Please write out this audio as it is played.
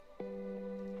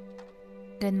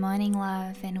Good morning,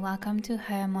 love, and welcome to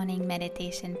her morning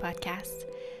meditation podcast.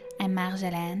 I'm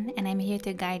Marjolaine, and I'm here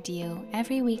to guide you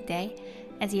every weekday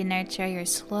as you nurture your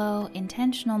slow,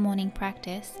 intentional morning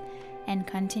practice and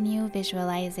continue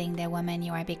visualizing the woman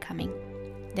you are becoming,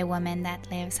 the woman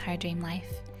that lives her dream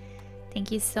life.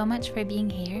 Thank you so much for being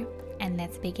here, and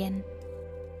let's begin.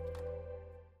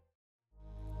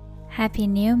 Happy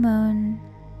new moon.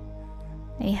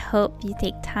 I hope you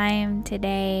take time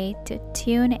today to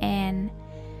tune in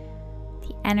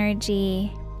the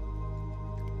energy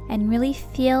and really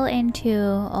feel into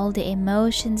all the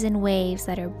emotions and waves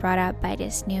that are brought up by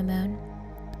this new moon.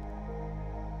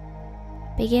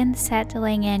 Begin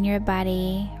settling in your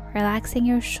body, relaxing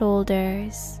your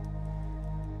shoulders,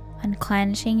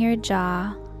 unclenching your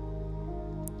jaw,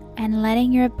 and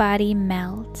letting your body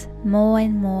melt more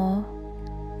and more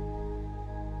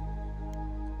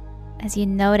as you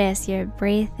notice your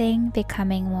breathing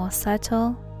becoming more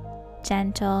subtle,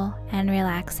 gentle, and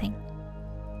relaxing.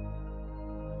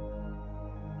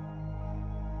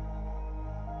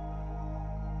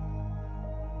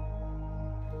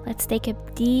 Let's take a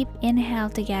deep inhale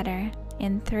together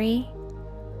in 3,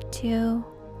 2,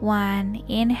 1.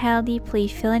 Inhale deeply,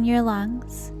 fill in your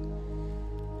lungs.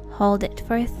 Hold it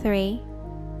for 3,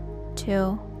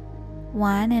 2,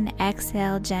 1, and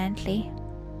exhale gently.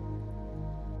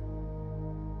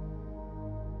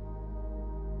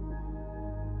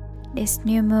 This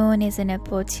new moon is an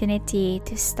opportunity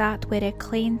to start with a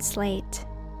clean slate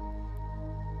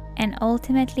and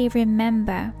ultimately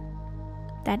remember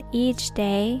that each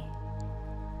day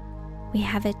we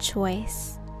have a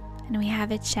choice and we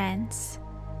have a chance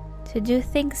to do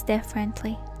things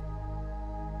differently.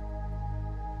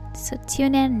 So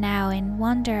tune in now and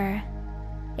wonder,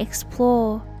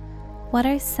 explore what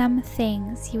are some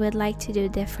things you would like to do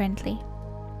differently.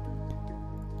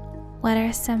 What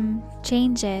are some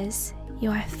changes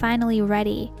you are finally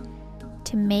ready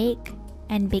to make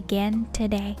and begin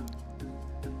today?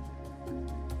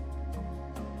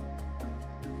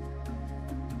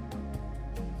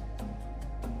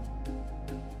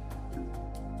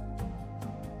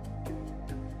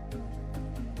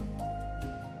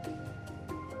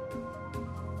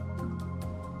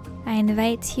 I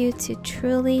invite you to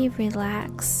truly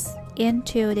relax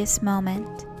into this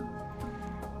moment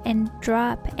and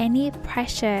drop any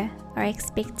pressure or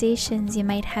expectations you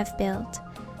might have built,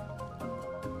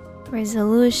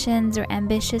 resolutions or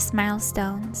ambitious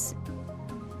milestones,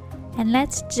 and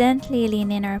let's gently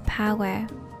lean in our power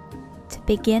to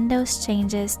begin those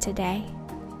changes today.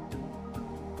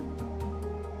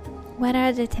 What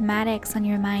are the thematics on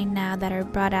your mind now that are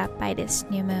brought up by this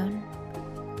new moon?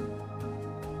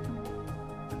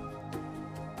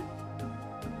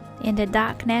 In the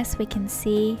darkness, we can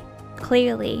see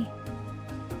clearly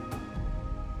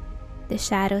the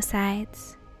shadow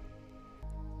sides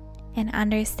and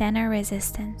understand our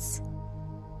resistance.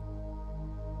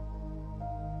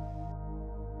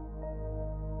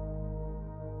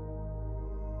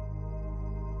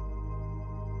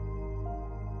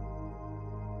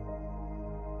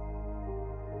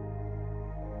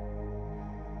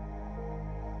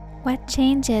 What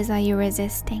changes are you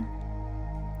resisting?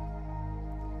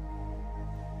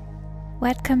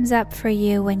 What comes up for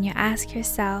you when you ask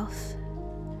yourself,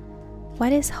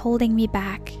 what is holding me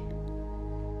back?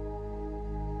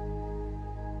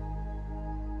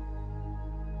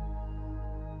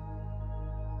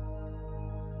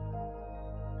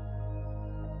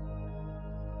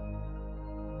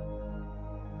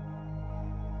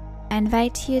 I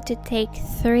invite you to take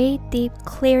 3 deep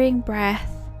clearing breaths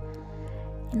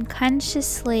and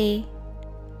consciously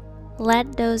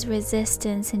let those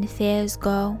resistance and fears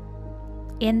go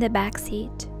in the back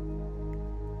seat.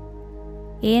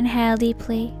 Inhale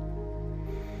deeply.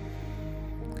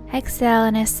 Exhale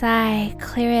and a sigh,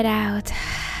 clear it out.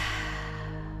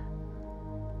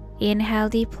 Inhale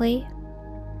deeply.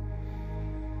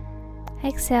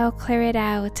 Exhale, clear it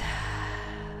out.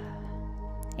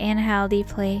 Inhale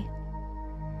deeply.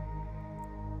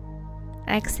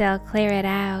 Exhale, clear it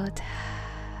out.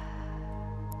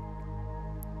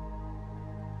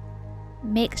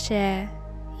 Make sure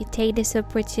you take this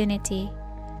opportunity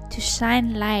to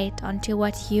shine light onto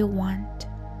what you want.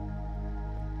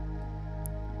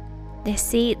 The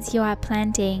seeds you are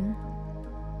planting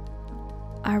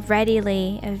are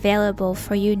readily available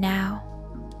for you now.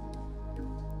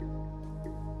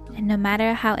 And no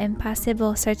matter how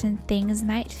impossible certain things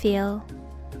might feel,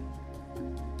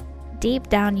 deep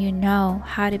down you know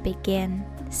how to begin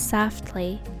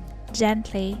softly,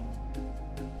 gently,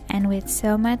 and with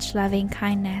so much loving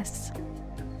kindness.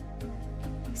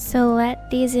 So let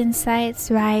these insights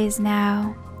rise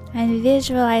now and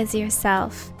visualize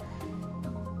yourself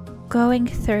going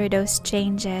through those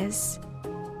changes.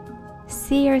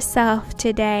 See yourself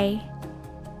today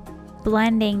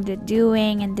blending the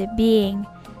doing and the being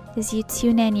as you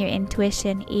tune in your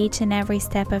intuition each and every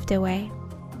step of the way.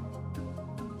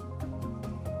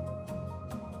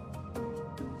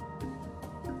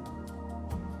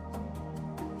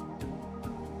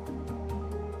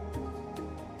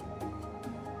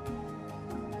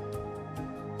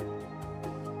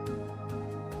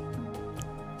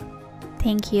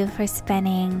 Thank you for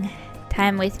spending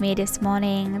time with me this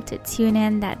morning to tune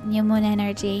in that new moon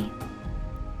energy.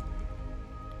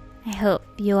 I hope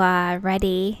you are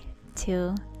ready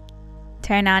to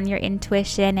turn on your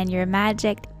intuition and your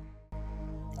magic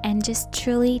and just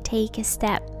truly take a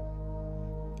step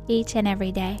each and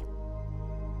every day.